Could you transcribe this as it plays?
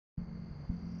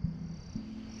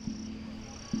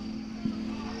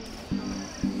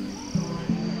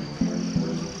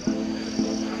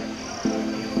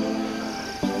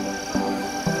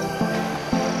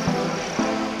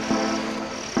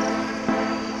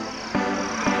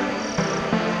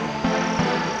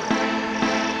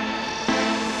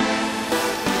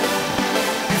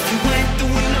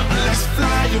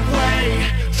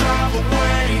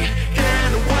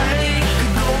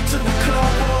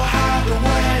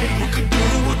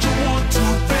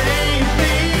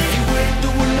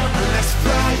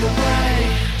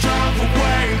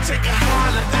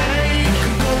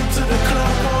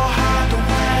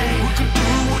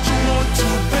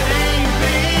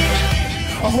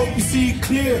hope you see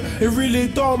clear. It really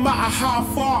don't matter how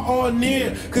far or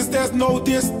near, cause there's no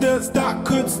distance that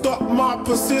could stop my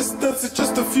persistence. It's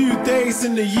just a few days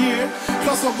in the year,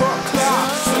 plus I got clout,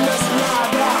 so let's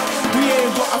ride out. We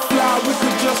ain't gotta fly, we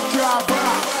could just drive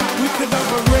out. We could have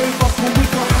a rave up and we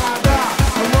could hide out.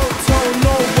 I won't tell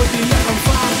nobody, let them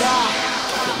find out.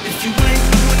 If you ain't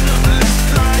doing nothing, let's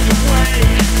fly away.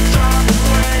 Drive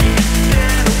away,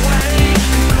 get away.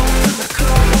 Go to the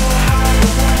club or hide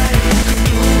away. You can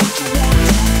do what you want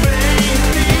to,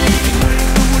 baby. If you ain't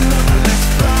doing nothing, let's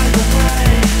fly away.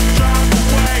 Drive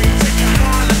away, take a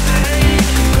holiday.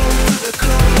 Go to the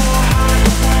club or hide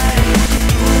away. You can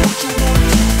do what you want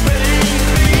to, baby.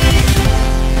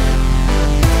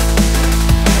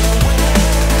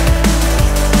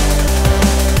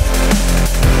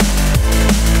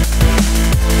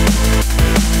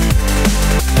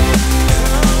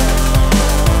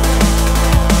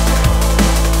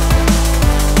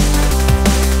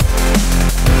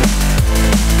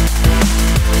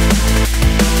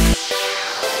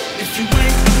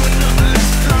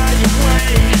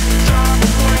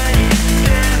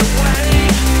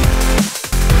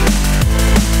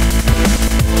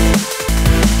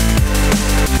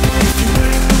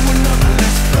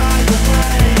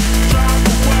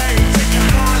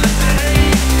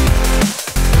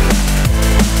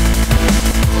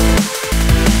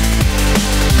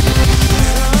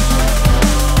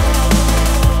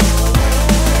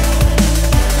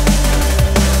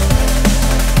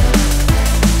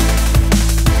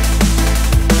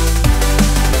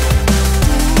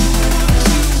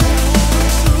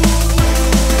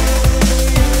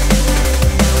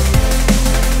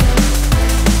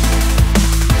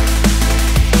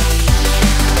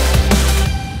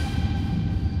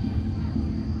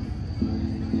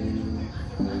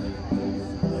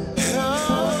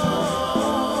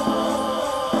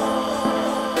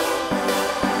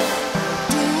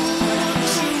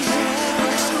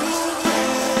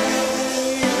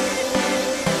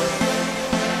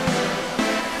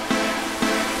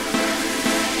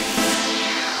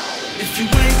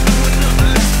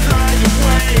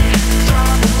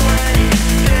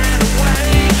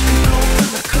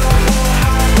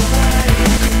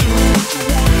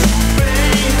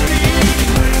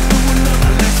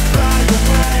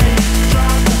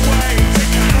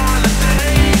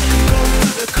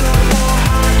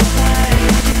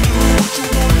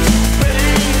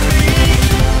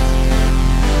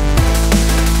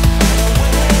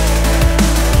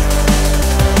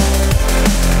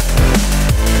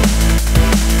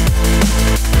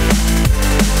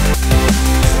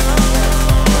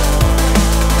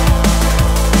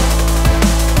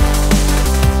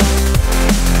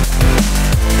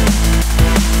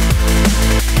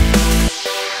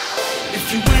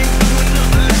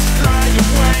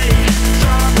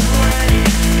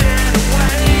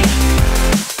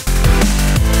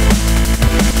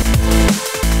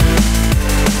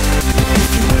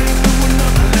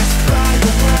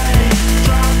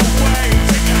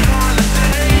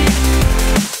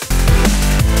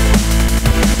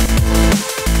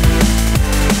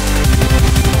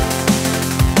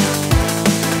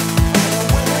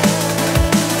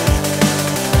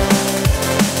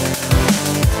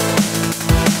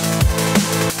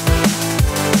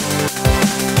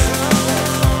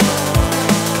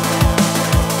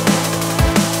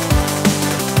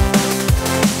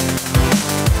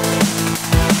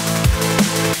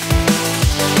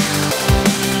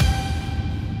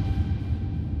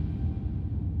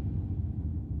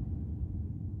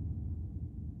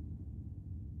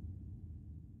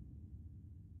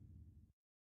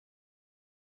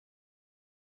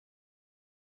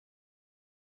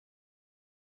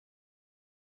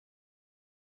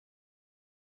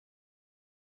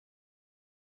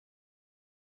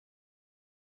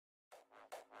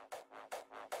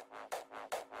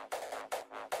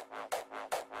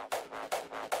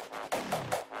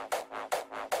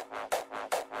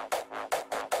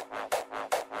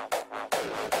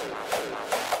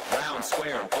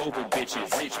 Square, oval bitches,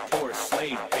 rich, poor,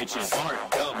 slave bitches, smart,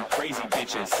 dumb, crazy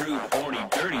bitches, crude, horny,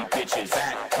 dirty bitches,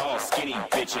 fat, tall, skinny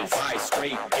bitches, high,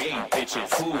 straight, gay bitches,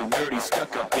 cool, nerdy,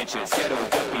 stuck-up bitches, ghetto,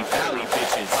 dopey, valley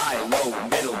bitches, high, low,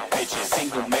 middle bitches,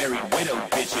 single, married, widow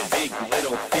bitches, big,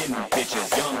 little, thin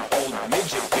bitches, young, old,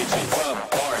 midget bitches, club,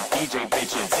 bar, DJ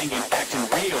bitches, singing, acting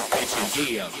real bitches,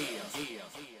 yeah.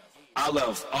 I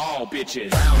love all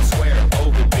bitches, round, square,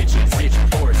 oval bitches, rich,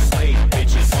 poor, slave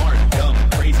bitches, smart, dumb,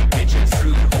 crazy bitches,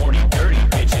 crude, horny, dirty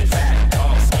bitches, fat,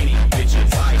 tall, skinny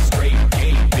bitches, high, straight,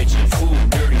 gay bitches, cool,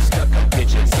 nerdy, stuck-up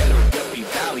bitches, ghetto, dopey,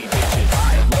 valley bitches,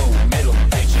 high, low, middle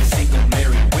bitches, single,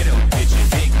 married, widow bitches,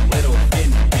 big, little,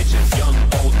 thin bitches, young,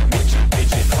 old, midget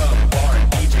bitches,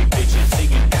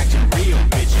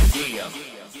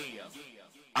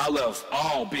 love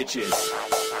all bitches.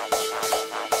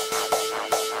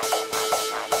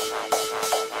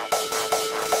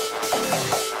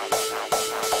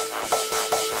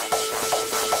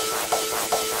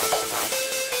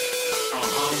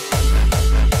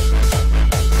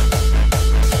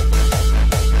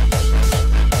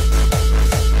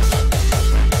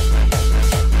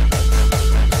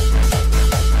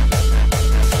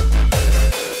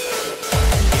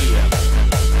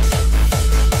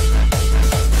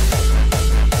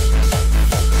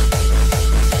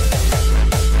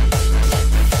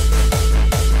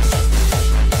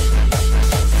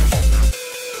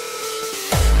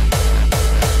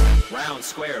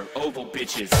 Square, oval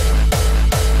bitches.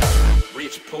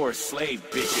 Rich, poor, slave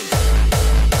bitches.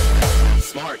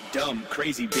 Smart, dumb,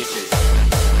 crazy bitches.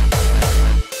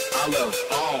 I love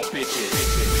all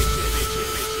bitches.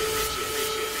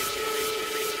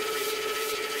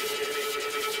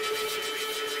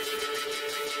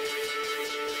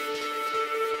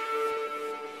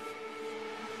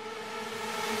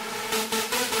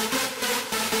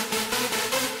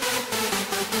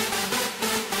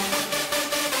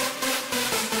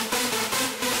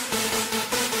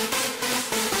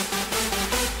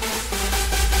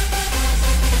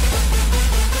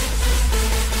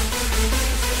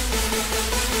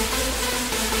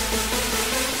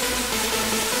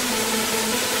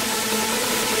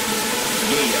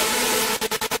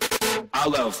 I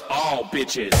love all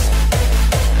bitches.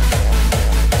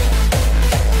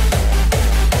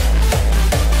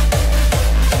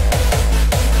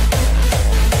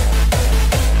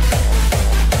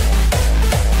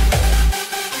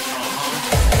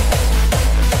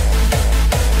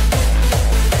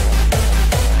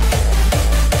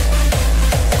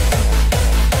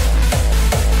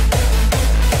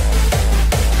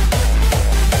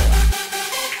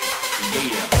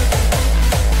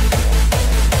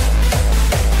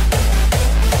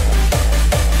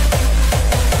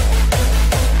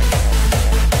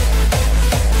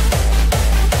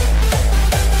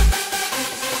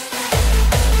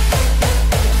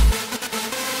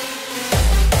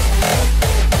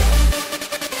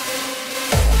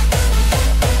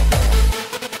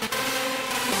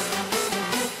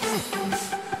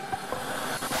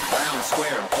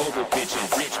 Square, oval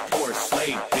bitches, rich, poor,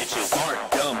 slave bitches,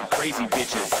 smart, dumb, crazy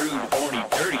bitches, crude, horny,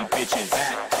 dirty bitches,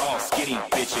 fat, tall, skinny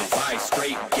bitches, bi,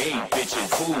 straight, gay bitches,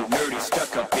 fool, nerdy,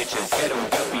 stuck-up bitches, ghetto,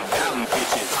 yuppie, valley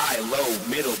bitches, high, low,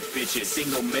 middle bitches,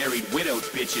 single, married, widowed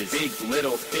bitches, big,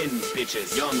 little, thin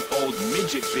bitches, young, old,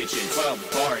 midget bitches, club,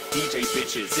 bar, DJ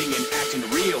bitches, singing, acting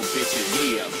real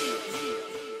bitches, yeah.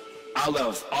 I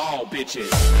love all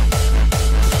bitches.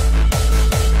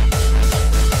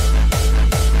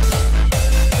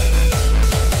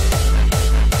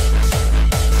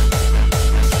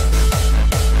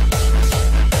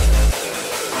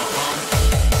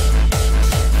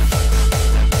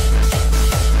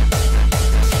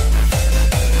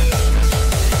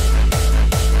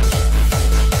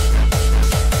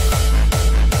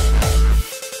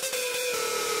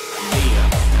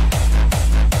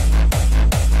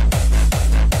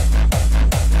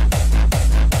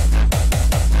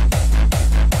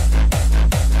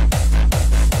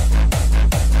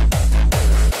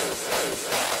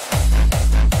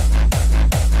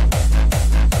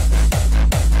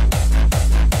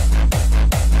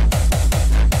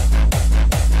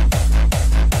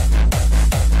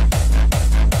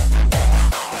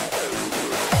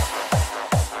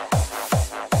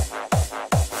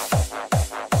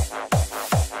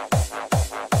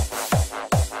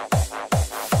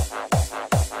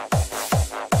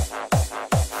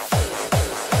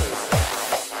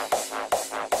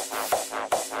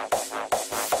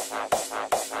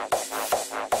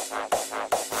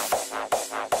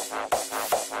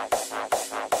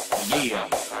 Yeah,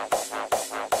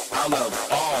 I love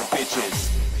all bitches.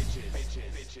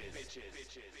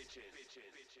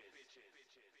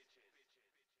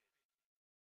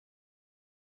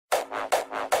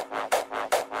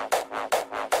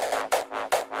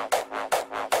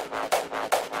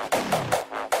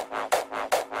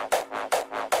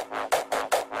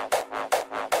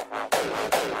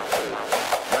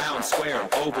 Square,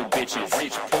 oval bitches,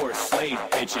 rich, poor, slave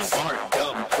bitches, smart,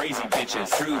 dumb, crazy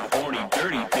bitches, crude, horny,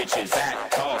 dirty bitches,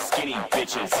 fat, tall, skinny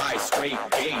bitches, bi, straight,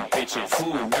 gay bitches,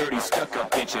 cool, nerdy, stuck-up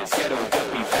bitches, ghetto,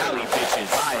 yuppie, valley bitches,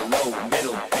 high, low,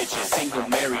 middle bitches, single,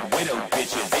 married, widowed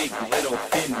bitches, big, little,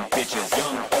 thin bitches,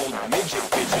 young, old, midget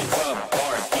bitches, club,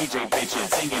 bar, DJ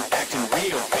bitches, singing, acting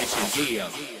real bitches, yeah.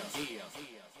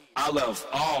 I love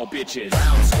all bitches.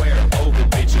 Round, square, oval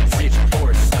bitches, rich,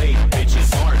 poor, slave bitches,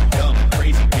 smart, dumb,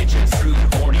 crazy bitches, crude,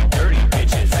 horny, dirty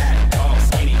bitches, fat, tall,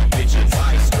 skinny bitches,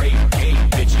 high, straight, gay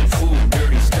bitches, cool,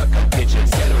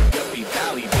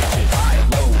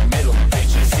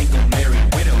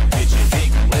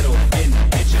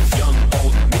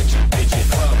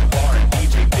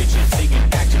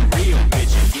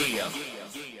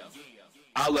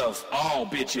 love all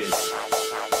bitches.